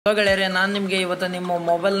Hello ಗೆಳೆಯರೆ, ನಾನು ನಿಮಗೆ ಇವತ್ತು ನಿಮ್ಮ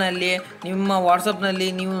ಮೊಬೈಲ್ನಲ್ಲಿ ನಿಮ್ಮ ವಾಟ್ಸಪ್ನಲ್ಲಿ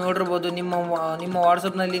ನೀವು ನೋಡಿರ್ಬೋದು. ನಿಮ್ಮ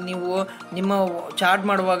ವಾಟ್ಸಪ್ನಲ್ಲಿ ನೀವು ನಿಮ್ಮ ಚಾಟ್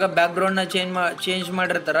ಮಾಡುವಾಗ ಬ್ಯಾಕ್ಗ್ರೌಂಡ್ನ ಚೇಂಜ್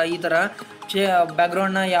ಮಾಡಿರ್ತಾರೆ. ಈ ಥರ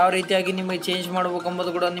ಬ್ಯಾಕ್ಗ್ರೌಂಡ್ನ ಯಾವ ರೀತಿಯಾಗಿ ನಿಮಗೆ ಚೇಂಜ್ ಮಾಡಬೇಕು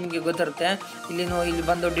ಎಂಬುದು ಕೂಡ ನಿಮಗೆ ಗೊತ್ತಿರುತ್ತೆ. ಇಲ್ಲಿ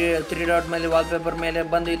ಬಂದು 3 ಡಾಟ್ ಮೇಲೆ ವಾಲ್ಪೇಪರ್ ಮೇಲೆ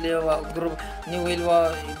ಬಂದು ಇಲ್ಲಿ ನೀವು ಇಲ್ಲಿ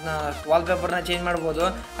ವಾಲ್ಪೇಪರ್ನ ಚೇಂಜ್ ಮಾಡ್ಬೋದು.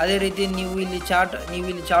 ಅದೇ ರೀತಿ ನೀವು ಇಲ್ಲಿ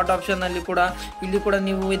ಚಾಟ್ ಆಪ್ಷನ್ನಲ್ಲಿ ಕೂಡ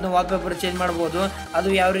ನೀವು ಇದನ್ನ ವಾಲ್ಪೇಪರ್ ಚೇಂಜ್ ಮಾಡ್ಬೋದು. ಅದು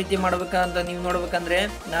ಯಾವ ರೀತಿ ಮಾಡ್ಬೇಕಂತ ನೀವು ನೋಡ್ಬೇಕಂದ್ರೆ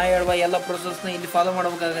ನಾ ಹೇಳುವ ಎಲ್ಲ ಪ್ರೊಸೆಸ್ನ ಇಲ್ಲಿ ಫಾಲೋ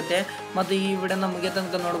ಮಾಡಬೇಕಾಗತ್ತೆ. ಮತ್ತು ಈ ವಿಡಿಯೋನ ಮುಗಿಯ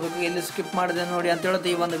ತನಕ ನೋಡಬೇಕು, ಎಲ್ಲಿ ಸ್ಕಿಪ್ ಮಾಡಿದೆ ನೋಡಿ ಅಂತ ಹೇಳುತ್ತೆ.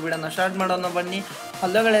 ಈ ಒಂದು ವಿಡಿಯೋನ ಸ್ಟಾರ್ಟ್ ಮಾಡೋಣ ಬನ್ನಿ.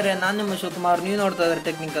 ಹಲೋ ಗೆಳೆಯರೆ, ನಾನು ನಿಮ್ಮ ಶಿವಕುಮಾರ್, ನೀವು ನೋಡ್ತಾ ಇದ್ದಾರೆ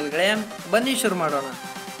ಟೆಕ್ನಿಕಲ್ಗಳೇ. ಬನ್ನಿ ಶುರು ಮಾಡೋಣ.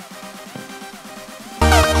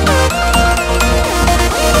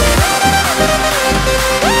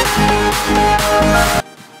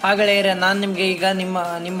 ಗೆಳೆಯರೆ, ನಾನು ನಿಮಗೆ ಈಗ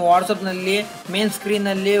ನಿಮ್ಮ ವಾಟ್ಸಪ್ನಲ್ಲಿ ಮೇನ್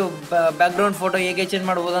ಸ್ಕ್ರೀನಲ್ಲಿ ಬ್ಯಾಕ್ಗ್ರೌಂಡ್ ಫೋಟೋ ಹೇಗೆ ಚೇಂಜ್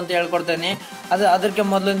ಮಾಡ್ಬೋದು ಅಂತ ಹೇಳ್ಕೊಡ್ತೇನೆ. ಅದಕ್ಕೆ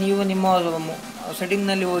ಮೊದಲು ನೀವು ನಿಮ್ಮ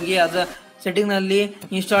ಸೆಟ್ಟಿಂಗ್ನಲ್ಲಿ ಹೋಗಿ, ಸೆಟ್ಟಿಂಗ್ನಲ್ಲಿ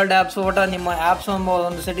ಇನ್ಸ್ಟಾಲ್ಡ್ ಆ್ಯಪ್ಸ್ ಫೋಟೋ ನಿಮ್ಮ ಆ್ಯಪ್ಸ್ ಎಂಬ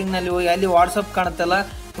ಒಂದು ಸೆಟ್ಟಿಂಗ್ನಲ್ಲಿ ಹೋಗಿ ಅಲ್ಲಿ ವಾಟ್ಸಪ್ ಕಾಣುತ್ತಲ್ಲ,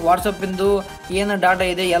 ವಾಟ್ಸಪ್ಪಿಂದು ಏನು ಡಾಟಾ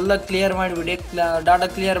ಇದೆ ಎಲ್ಲ ಕ್ಲಿಯರ್ ಮಾಡಿಬಿಡಿ. ಡಾಟಾ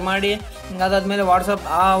ಕ್ಲಿಯರ್ ಮಾಡಿ ಅದಾದಮೇಲೆ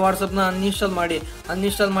ವಾಟ್ಸಪ್ನ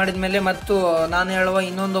ಅನ್ಇನ್ಸ್ಟಾಲ್ ಮಾಡಿದ ಮೇಲೆ ಮತ್ತು ನಾನು ಹೇಳುವ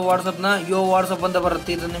ಇನ್ನೊಂದು ವಾಟ್ಸಪ್ನ ವಾಟ್ಸಪ್ ಅಂತ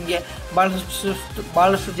ಬರುತ್ತೆ. ಇದು ನಿಮಗೆ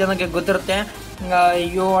ಭಾಳಷ್ಟು ಜನಕ್ಕೆ ಗೊತ್ತಿರುತ್ತೆ.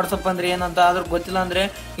 ವಾಟ್ಸಪ್ ಅಂದರೆ ಏನಂತ ಆದ್ರೂ ಗೊತ್ತಿಲ್ಲ ಅಂದರೆ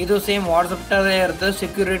ಇದು ಸೇಮ್ ವಾಟ್ಸಪ್ ಥರ ಇರುತ್ತೆ,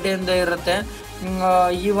 ಸೆಕ್ಯೂರಿಟಿಯಿಂದ ಇರುತ್ತೆ.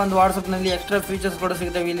 ಈ ಒಂದು ವಾಟ್ಸಪ್ನಲ್ಲಿ ಎಕ್ಸ್ಟ್ರಾ ಫೀಚರ್ಸ್ ಕೂಡ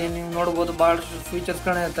ಸಿಗ್ತವೆ. ಇಲ್ಲಿ ನೀವು ನೋಡ್ಬೋದು, ಭಾಳಷ್ಟು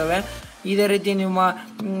ಫೀಚರ್ಸ್ಗಳೇ ಇರ್ತವೆ. ಇದೇ ರೀತಿ ನಿಮ್ಮ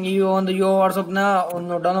ಈ ಒಂದು ವಾಟ್ಸಪ್ನ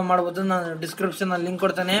ಒಂದು ಡೌನ್ಲೋಡ್ ಮಾಡ್ಬೋದು. ನಾನು ಡಿಸ್ಕ್ರಿಪ್ಷನಲ್ಲಿ ಲಿಂಕ್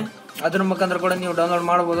ಕೊಡ್ತೇನೆ, ಅದ್ರ ಮುಖಾಂತರ ಕೂಡ ನೀವು ಡೌನ್ಲೋಡ್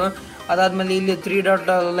ಮಾಡ್ಬೋದು. ಅದಾದಮೇಲೆ ಇಲ್ಲಿ 3 ಡಾಟ್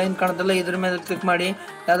ಲೈನ್ ಕಾಣ್ತಲ್ಲ, ಇದ್ರ ಮೇಲೆ ಕ್ಲಿಕ್ ಮಾಡಿ.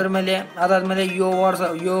 ಅದಾದಮೇಲೆ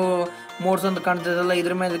ಮೋಡ್ಸ್ ಅಂತ ಕಾಣ್ತಿದ್ದಲ್ಲ,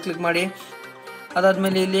 ಇದ್ರ ಮೇಲೆ ಕ್ಲಿಕ್ ಮಾಡಿ.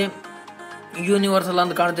 ಅದಾದಮೇಲೆ ಇಲ್ಲಿ ಯೂನಿವರ್ಸಲ್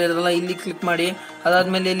ಅಂತ ಕಾಣ್ತಾ ಇರೋದಲ್ಲ, ಇಲ್ಲಿ ಕ್ಲಿಕ್ ಮಾಡಿ.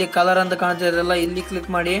 ಅದಾದಮೇಲೆ ಇಲ್ಲಿ ಕಲರ್ ಅಂತ ಕಾಣ್ತಾ ಇರೋದಲ್ಲ, ಇಲ್ಲಿ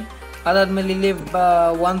ಕ್ಲಿಕ್ ಮಾಡಿ. ಅದಾದಮೇಲೆ ಇಲ್ಲಿ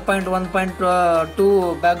 1.1.2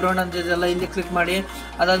 ಬ್ಯಾಕ್ಗ್ರೌಂಡ್ ಅಂತ ಇದೆಯಲ್ಲ, ಇಲ್ಲಿ ಕ್ಲಿಕ್ ಮಾಡಿ.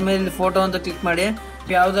 ಅದಾದಮೇಲೆ ಇಲ್ಲಿ ಫೋಟೋ ಅಂತ ಕ್ಲಿಕ್ ಮಾಡಿ.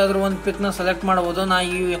 ಯಾವುದಾದ್ರೂ ಒಂದು ಪಿಕ್ನ ಸೆಲೆಕ್ಟ್ ಮಾಡ್ಬೋದು.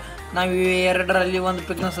 ನಾವು ಎರಡರಲ್ಲಿ ಒಂದು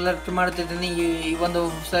ಪಿಕ್ನ ಸೆಲೆಕ್ಟ್ ಮಾಡ್ತಿದ್ದೀನಿ. ಈ ಒಂದು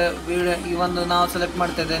ನಾವು ಸೆಲೆಕ್ಟ್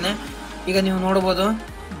ಮಾಡ್ತಿದ್ದೇನೆ. ಈಗ ನೀವು ನೋಡ್ಬೋದು,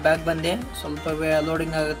 ಬ್ಯಾಕ್ ಬಂದೆ, ಸ್ವಲ್ಪ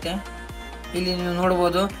ಲೋಡಿಂಗ್ ಆಗುತ್ತೆ. ಇಲ್ಲಿ ನೀವು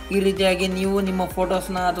ನೋಡ್ಬೋದು, ಈ ರೀತಿಯಾಗಿ ನೀವು ನಿಮ್ಮ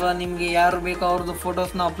ಫೋಟೋಸ್ನ ಅಥವಾ ನಿಮಗೆ ಯಾರು ಬೇಕೋ ಅವ್ರದ್ದು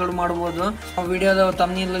ಫೋಟೋಸ್ನ ಅಪ್ಲೋಡ್ ಮಾಡ್ಬೋದು. ವಿಡಿಯೋದ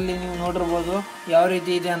ತಮ್ನೇಲಲ್ಲಿ ನೀವು ನೋಡಿರ್ಬೋದು ಯಾವ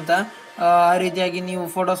ರೀತಿ ಇದೆ ಅಂತ. ಆ ರೀತಿಯಾಗಿ ನೀವು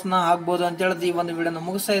ಫೋಟೋಸ್ನ ಹಾಕ್ಬೋದು ಅಂತ ಹೇಳ್ತಾ ಈ ಒಂದು ವಿಡಿಯೋನ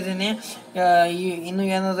ಮುಗಿಸ್ತಾ ಇದ್ದೀನಿ. ಇನ್ನೂ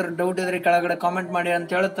ಏನಾದರೂ ಡೌಟ್ ಇದ್ರೆ ಕೆಳಗಡೆ ಕಾಮೆಂಟ್ ಮಾಡಿ ಅಂತ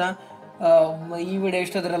ಹೇಳ್ತಾ, ಈ ವಿಡಿಯೋ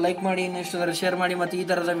ಇಷ್ಟ ಆದರೆ ಲೈಕ್ ಮಾಡಿ, ಇನ್ನು ಇಷ್ಟ ಆದರೆ ಶೇರ್ ಮಾಡಿ. ಮತ್ತು ಈ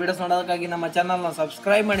ಥರದ ವಿಡಿಯೋಸ್ ನೋಡೋದಕ್ಕಾಗಿ ನಮ್ಮ ಚಾನಲ್ನ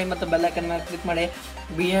ಸಬ್ಸ್ಕ್ರೈಬ್ ಮಾಡಿ ಮತ್ತು ಬೆಲ್ ಐಕಾನ್ ಮೇಲೆ ಕ್ಲಿಕ್ ಮಾಡಿ.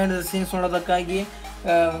 Behind the scenes ನೋಡೋದಕ್ಕಾಗಿ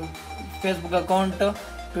Facebook account,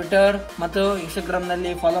 Twitter ಮತ್ತು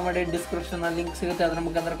ಇನ್ಸ್ಟಾಗ್ರಾಮ್ನಲ್ಲಿ ಫಾಲೋ ಮಾಡಿ. ಡಿಸ್ಕ್ರಿಪ್ಷನಲ್ಲಿ ಲಿಂಕ್ ಸಿಗುತ್ತೆ, ಅದರ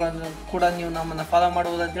ಮುಖಾಂತರ ಕೂಡ ನೀವು ನಮ್ಮನ್ನು ಫಾಲೋ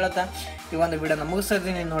ಮಾಡ್ಬೋದು ಅಂತ ಹೇಳ್ತಾ ಈ ಒಂದು ವಿಡಿಯೋನ ಮುಗಿಸ್ತಾ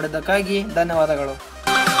ಇದ್ದೀನಿ. ನೋಡಿದ್ದಕ್ಕಾಗಿ ಧನ್ಯವಾದಗಳು.